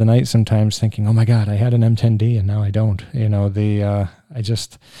the middle of the night sometimes thinking, oh my God, I had an M10D and now I don't.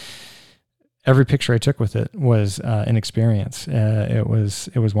 Every picture I took with it was an experience. It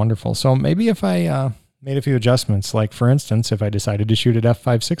was wonderful. So maybe if I made a few adjustments, like for instance, if I decided to shoot at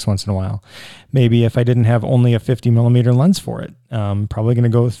f5.6 once in a while, maybe if I didn't have only a 50 millimeter lens for it, probably going to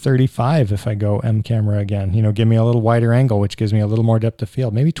go 35 if I go M camera again, give me a little wider angle, which gives me a little more depth of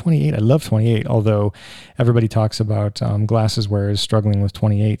field, maybe 28. I love 28, although everybody talks about glasses wearers struggling with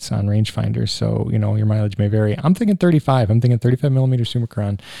 28s on rangefinders. So, your mileage may vary. I'm thinking 35. I'm thinking 35 millimeter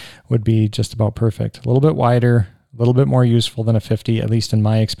Summicron would be just about perfect. A little bit wider, a little bit more useful than a 50, at least in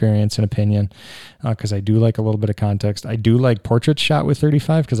my experience and opinion, because I do like a little bit of context. I do like portraits shot with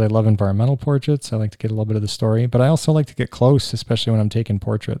 35 because I love environmental portraits. I like to get a little bit of the story, but I also like to get close, especially when I'm taking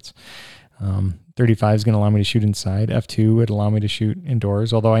portraits. 35 is going to allow me to shoot inside. F2 would allow me to shoot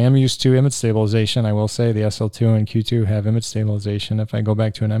indoors, although I am used to image stabilization. I will say the SL2 and Q2 have image stabilization. If I go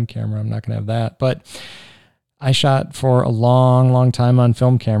back to an M camera, I'm not going to have that. But I shot for a long, long time on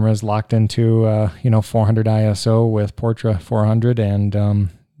film cameras, locked into 400 ISO with Portra 400, and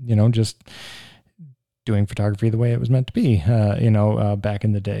just doing photography the way it was meant to be, back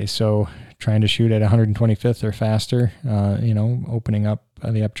in the day. So trying to shoot at 125th or faster, opening up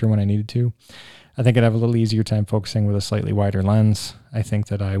the aperture when I needed to. I think I'd have a little easier time focusing with a slightly wider lens. I think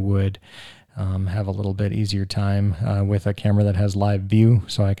that I would have a little bit easier time with a camera that has live view,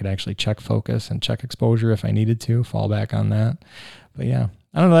 so I could actually check focus and check exposure if I needed to, fall back on that. But yeah,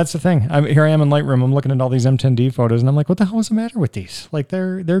 I don't know. That's the thing. Here I am in Lightroom. I'm looking at all these M10D photos, and I'm like, what the hell is the matter with these? Like,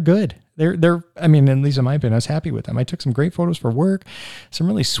 they're good. I mean, at least in my opinion, I was happy with them. I took some great photos for work, some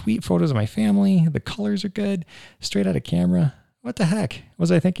really sweet photos of my family. The colors are good, straight out of camera. What the heck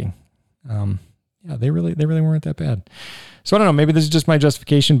was I thinking? Yeah, they really weren't that bad. So I don't know, maybe this is just my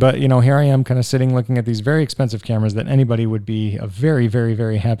justification, but here I am kind of sitting looking at these very expensive cameras that anybody would be very, very,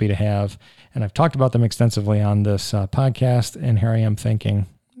 very happy to have. And I've talked about them extensively on this podcast, and here I am thinking,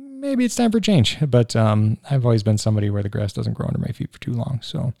 maybe it's time for change. But I've always been somebody where the grass doesn't grow under my feet for too long,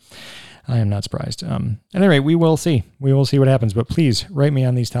 so I am not surprised. At any rate, we will see. We will see what happens, but please write me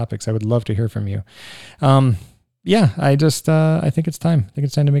on these topics. I would love to hear from you. yeah, I just, I think it's time. I think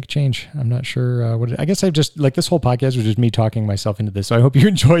it's time to make a change. I'm not sure I guess I've just, like, this whole podcast was just me talking myself into this. So I hope you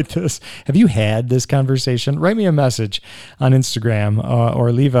enjoyed this. Have you had this conversation? Write me a message on Instagram or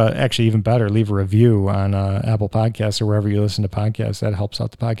actually even better, leave a review on Apple Podcasts or wherever you listen to podcasts. That helps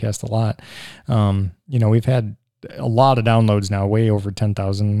out the podcast a lot. We've had a lot of downloads now, way over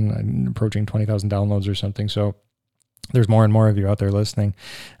 10,000, approaching 20,000 downloads or something. So there's more and more of you out there listening,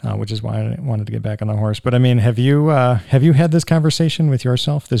 which is why I wanted to get back on the horse. But I mean, have you had this conversation with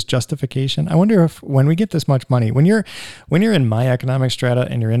yourself, this justification? I wonder if when we get this much money, when you're in my economic strata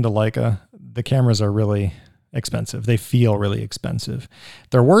and you're into Leica, the cameras are really expensive. They feel really expensive.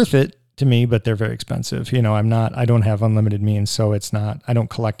 They're worth it to me, but they're very expensive. I don't have unlimited means. So I don't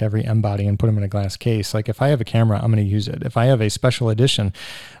collect every M body and put them in a glass case. Like if I have a camera, I'm going to use it. If I have a special edition,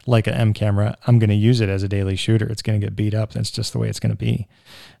 like an M camera, I'm going to use it as a daily shooter. It's going to get beat up. That's just the way it's going to be.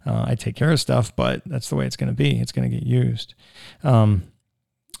 I take care of stuff, but that's the way it's going to be. It's going to get used. But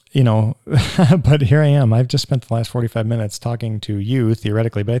here I am. I've just spent the last 45 minutes talking to you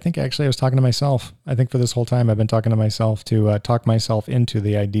theoretically, but I think actually I was talking to myself. I think for this whole time I've been talking to myself to talk myself into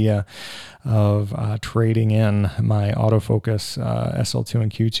the idea of trading in my autofocus SL2 and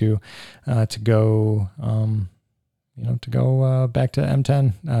Q2 to go back to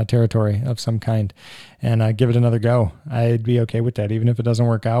M10 territory of some kind and give it another go. I'd be okay with that. Even if it doesn't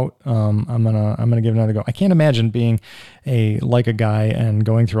work out, I'm gonna give it another go. I can't imagine being a guy and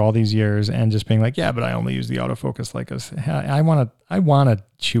going through all these years and just being like, yeah, but I only use the autofocus Leicas. I want to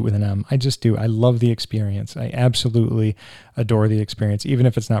shoot with an M. I just do. I love the experience. I absolutely adore the experience. Even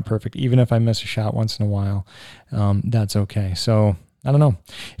if it's not perfect, even if I miss a shot once in a while, that's okay. So I don't know.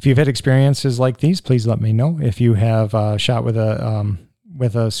 If you've had experiences like these, please let me know. If you have shot with a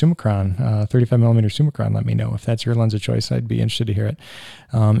Summicron, 35 millimeter Summicron, let me know. If that's your lens of choice, I'd be interested to hear it.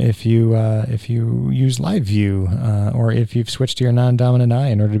 If you use live view, or if you've switched to your non-dominant eye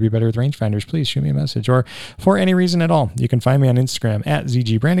in order to be better with rangefinders, please shoot me a message. Or for any reason at all, you can find me on Instagram at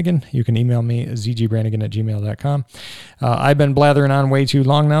ZGBranigan. You can email me zgbranigan@gmail.com. I've been blathering on way too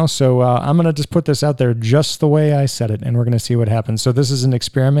long now, so I'm going to just put this out there just the way I said it, and we're going to see what happens. So this is an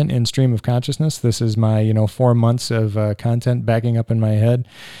experiment in stream of consciousness. This is my 4 months of content backing up in my head.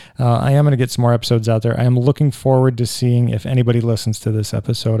 I am going to get some more episodes out there. I am looking forward to seeing if anybody listens to this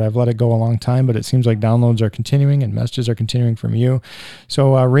episode. I've let it go a long time, but it seems like downloads are continuing and messages are continuing from you.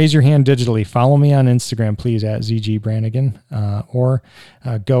 So raise your hand digitally. Follow me on Instagram, please, at ZGBranigan, or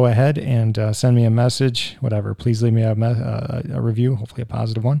go ahead and send me a message, whatever. Please leave me a review, hopefully a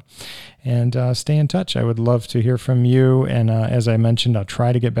positive one, and stay in touch. I would love to hear from you. And as I mentioned, I'll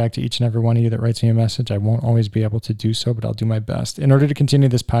try to get back to each and every one of you that writes me a message. I won't always be able to do so, but I'll do my best. In order to continue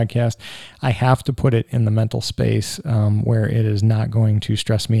this podcast, I have to put it in the mental space where it is not going to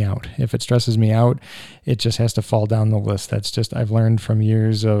stress me out. If it stresses me out, it just has to fall down the list. That's just, I've learned from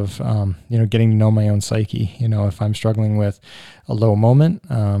years of, getting to know my own psyche. If I'm struggling with a low moment,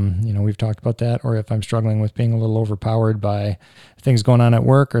 we've talked about that, or if I'm struggling with being a little overpowered by things going on at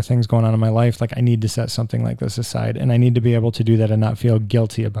work or things going on in my life, like I need to set something like this aside, and I need to be able to do that and not feel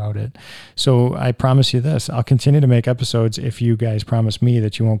guilty about it. So I promise you this, I'll continue to make episodes if you guys promise me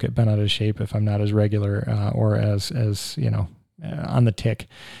that you won't get bent out of shape if I'm not as regular or as on the tick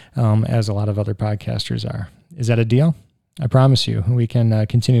as a lot of other podcasters are. Is that a deal? I promise you, we can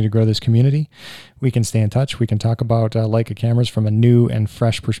continue to grow this community. We can stay in touch. We can talk about Leica cameras from a new and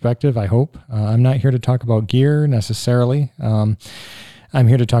fresh perspective, I hope. I'm not here to talk about gear necessarily. I'm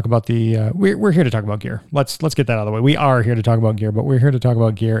here to talk about we're here to talk about gear. Let's get that out of the way. We are here to talk about gear, but we're here to talk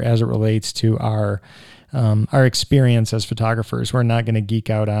about gear as it relates to our experience as photographers. We're not going to geek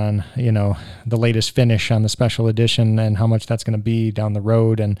out on, the latest finish on the special edition and how much that's going to be down the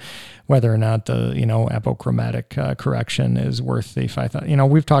road, and whether or not the, apochromatic correction is worth the 5,000.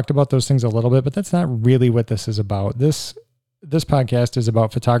 We've talked about those things a little bit, but that's not really what this is about. This podcast is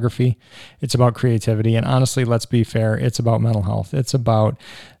about photography. It's about creativity. And honestly, let's be fair, it's about mental health. It's about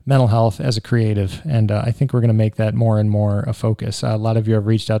mental health as a creative. And I think we're going to make that more and more a focus. A lot of you have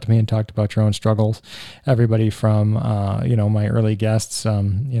reached out to me and talked about your own struggles. Everybody from, my early guests,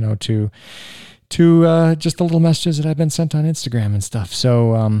 to just the little messages that I've been sent on Instagram and stuff.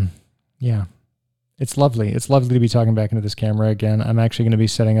 So, yeah. It's lovely. It's lovely to be talking back into this camera again. I'm actually going to be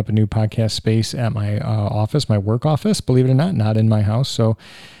setting up a new podcast space at my office, my work office, believe it or not in my house. So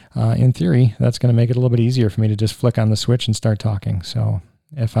in theory, that's going to make it a little bit easier for me to just flick on the switch and start talking. So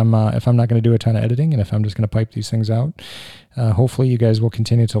if I'm not going to do a ton of editing, and if I'm just going to pipe these things out, hopefully you guys will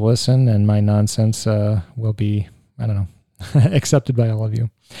continue to listen, and my nonsense will be, accepted by all of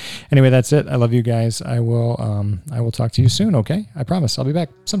you. Anyway, that's it. I love you guys. I will talk to you soon. Okay. I promise I'll be back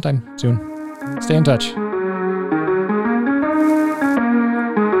sometime soon. Stay in touch.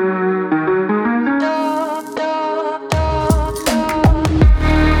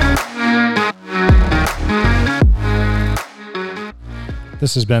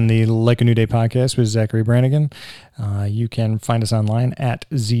 This has been the Like a New Day podcast with Zachary Brannigan. You can find us online at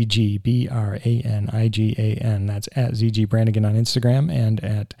ZGBRANIGAN. That's at ZGBrannigan on Instagram and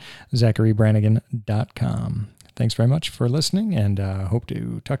at ZacharyBrannigan.com. Thanks very much for listening, and hope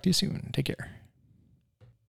to talk to you soon. Take care.